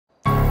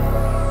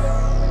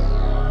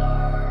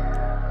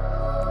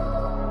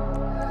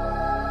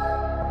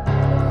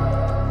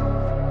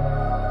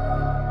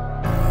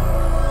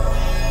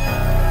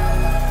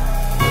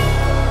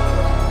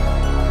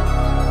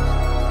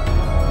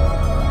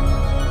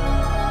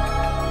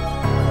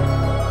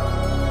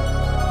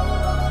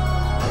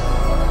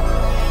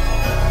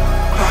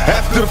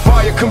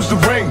comes the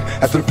rain,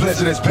 after the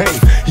pleasure there's pain.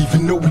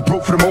 Even though we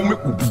broke for the moment,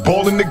 we'll be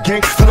ballin' the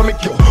game. Tell them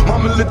make your my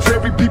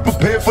military, be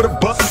prepared for the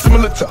buses.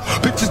 Similar to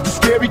bitches, the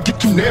scary,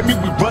 get too near me,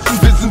 we rushin'.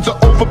 Visions are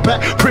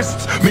overpacked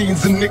prisons,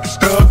 millions of niggas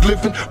thug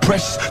living,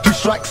 precious. 3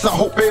 strikes, I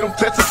hope they don't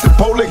test us.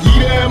 Ebola,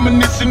 heat,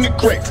 ammunition, and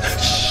crates.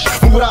 Shh,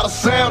 without a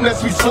sound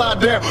as we slide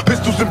down,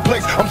 pistols in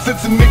place. I'm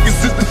sensing niggas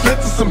is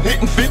defenses, I'm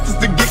hitting fences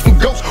to getting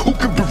ghosts. Who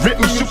could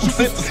prevent me shooting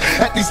senses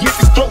at these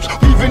niggas' throats?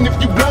 Even if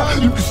you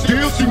blind, you can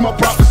still see my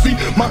prophecy.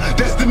 My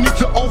destiny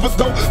to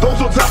overthrow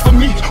those on top of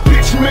me.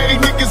 Bitch made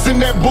niggas in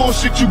that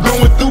bullshit you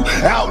going through.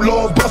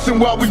 Outlaws busting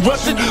while we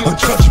rushing,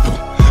 untouchable.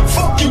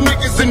 Fuck you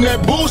niggas in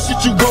that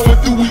bullshit you going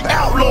through. We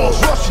outlaws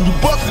rushing you,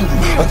 busting you,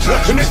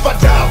 untouchable. And if I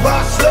die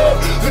by slug,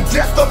 the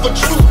death of a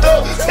true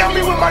thug, tell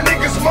me when my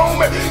niggas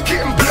moment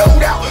getting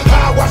blowed out.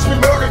 I watch me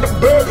murder the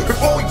bird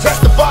before we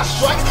testify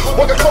strikes.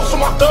 Walking close to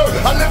my third,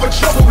 I live a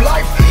troubled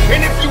life.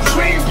 And if you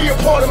dream, be a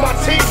part of my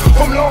team.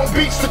 From Long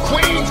Beach to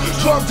Queens,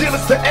 drug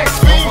dealers to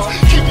XWMX.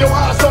 Keep your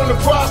eyes on the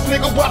prize,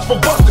 nigga, watch for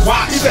busters.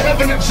 Either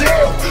heaven or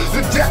jail,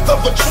 the death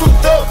of a true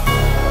thug.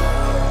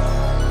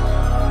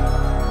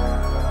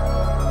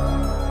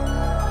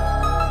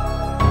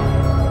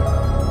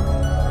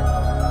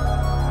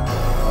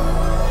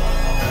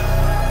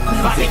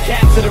 I can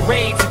capture the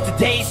rage of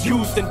today's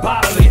youth and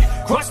bottle it.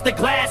 Crush the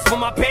glass with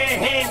my bare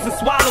hands and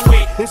swallow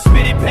it. And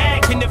spit it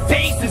back in the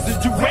faces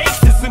of you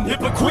racists and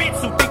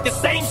hypocrites who think the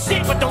same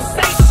shit but don't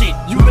say shit.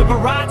 You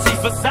Liberace,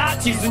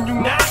 Versace's and you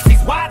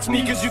Nazis. Watch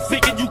me cause you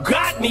figured you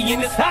got me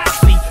in this hot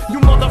seat. You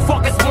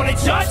motherfuckers wanna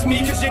judge me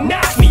cause you're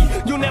not me.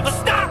 You'll never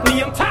stop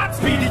me, I'm top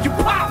speed and you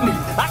pop me.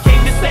 I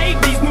came to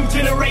save these new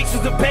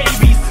generations of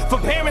babies for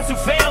parents who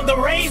failed to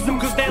raise them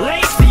cause they're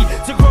lazy.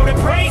 To grow to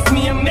praise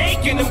me and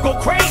making them go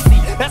crazy.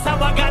 That's how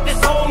I got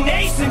this whole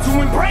nation to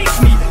embrace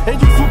me.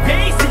 And you too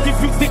basic if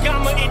you think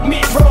I'ma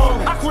admit wrong.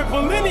 I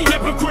cripple any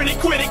hypocritic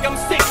critic I'm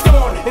sick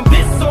on. And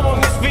this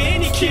song is for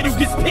any kid who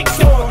gets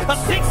picked on. A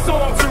sick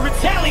song to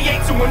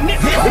retaliate to a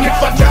nigga. And if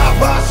I die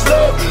by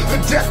slug, the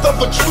death of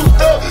a true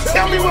thug,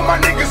 tell me when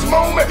my niggas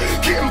moment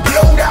getting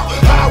blowed out.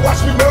 I watch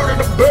me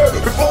murder the bird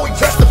before we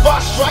testify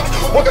strikes.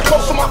 Walking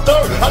close to my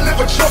third, I live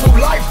a troubled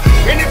life.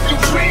 And if you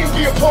dream,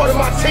 be a part of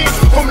my team.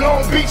 From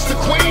Long Beach to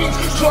Queens,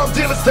 drug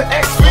dealers to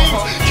XWMX.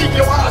 Keep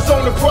your eyes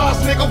on the prize,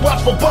 nigga,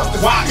 watch for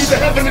busters.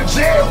 Either heaven or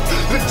jail,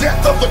 the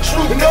death of a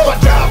true thug. And if I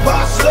die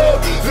by slug,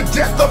 the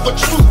death of a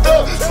true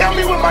thug, tell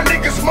me when my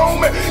niggas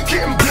moment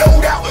getting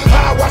blowed out.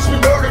 I watch me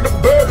murder the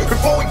bird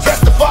before we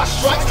testify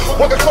strikes.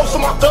 Walking close to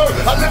my third,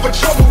 I live a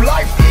troubled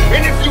life.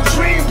 And if you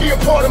dream, be a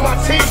part of my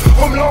team.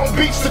 From Long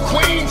Beach to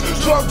Queens,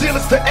 drug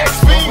dealers to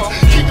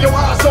XWMX. Keep your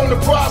eyes on the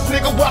prize,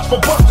 nigga, watch for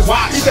busters.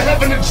 Either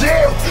heaven or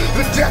jail,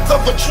 the death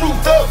of a true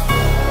thug.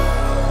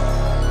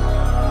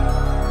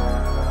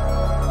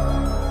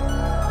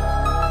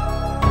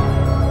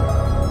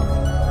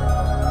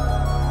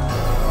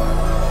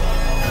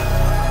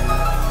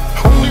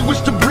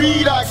 Wish to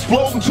breed, I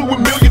explode into a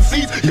million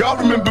seeds. Y'all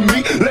remember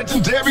me,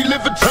 legendary,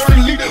 live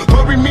eternally.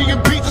 Bury me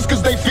in pieces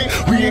cause they fit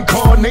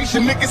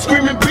reincarnation. Niggas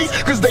screaming peace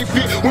cause they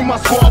fit when my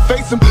squad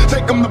face them.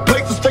 Take them to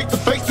places face to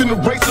face and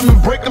erase them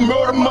and break them.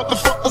 Murder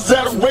motherfuckers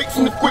at a rate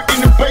from the quick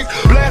in the face.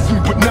 Blast me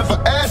but never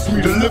ask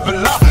me to live a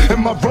lie.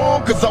 Am I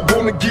wrong? Cause I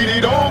wanna get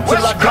it on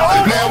till I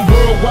die. Now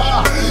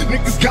worldwide,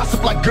 niggas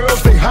gossip like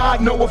girls, they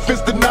hide. No offense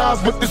to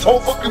Nas, but this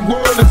whole fucking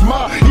world is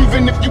mine.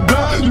 Even if you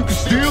blind, you can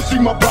still see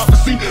my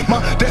prophecy.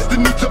 My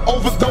destiny to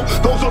overthrow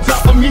those on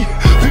top of me.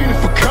 Feeding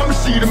for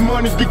currency, the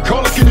money's be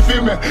calling, can you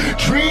feel me?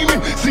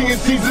 Dreaming, seeing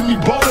seasons me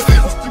ballin'.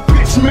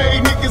 Bitch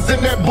made niggas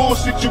in that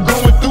bullshit you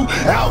going through.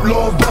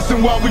 Outlaws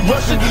bustin' while we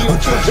rushin'.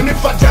 And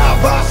if I die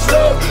by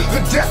slug,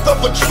 the death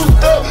of a true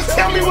thug,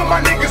 tell me when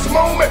my niggas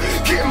moment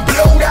getting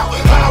blowed out.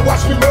 I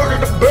watch me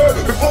murder the bird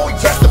before we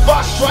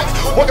testify strikes.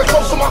 Walking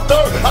close to my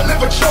third, I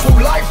live a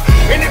troubled life.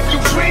 And if you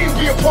dream,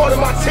 be a part of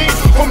my team.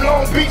 From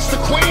Long Beach to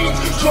Queens,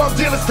 drug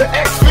dealers to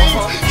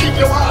XWMX. Keep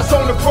your eyes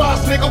on the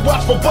prize, nigga,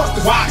 watch for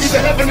busters.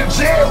 Either heaven or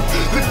jail,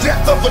 the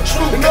death of a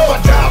true thug. And if I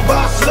die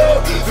by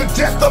slug, the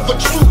death of a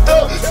true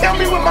thug, tell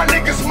me when my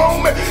niggas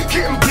moment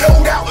getting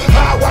blowed out.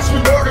 I watch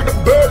me murder the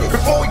bird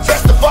before we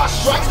testify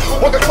strikes.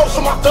 Walking close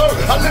to my third,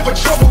 I live a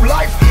troubled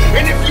life.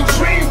 And if you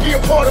dream, be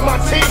a part of my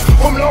team.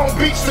 From Long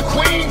Beach to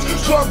Queens,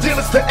 drug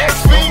dealers to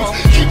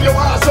XWMX. Keep your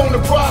eyes on the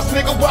prize,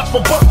 nigga, watch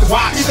for busters.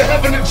 Either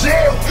heaven or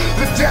jail,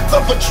 the death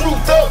of a true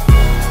thug.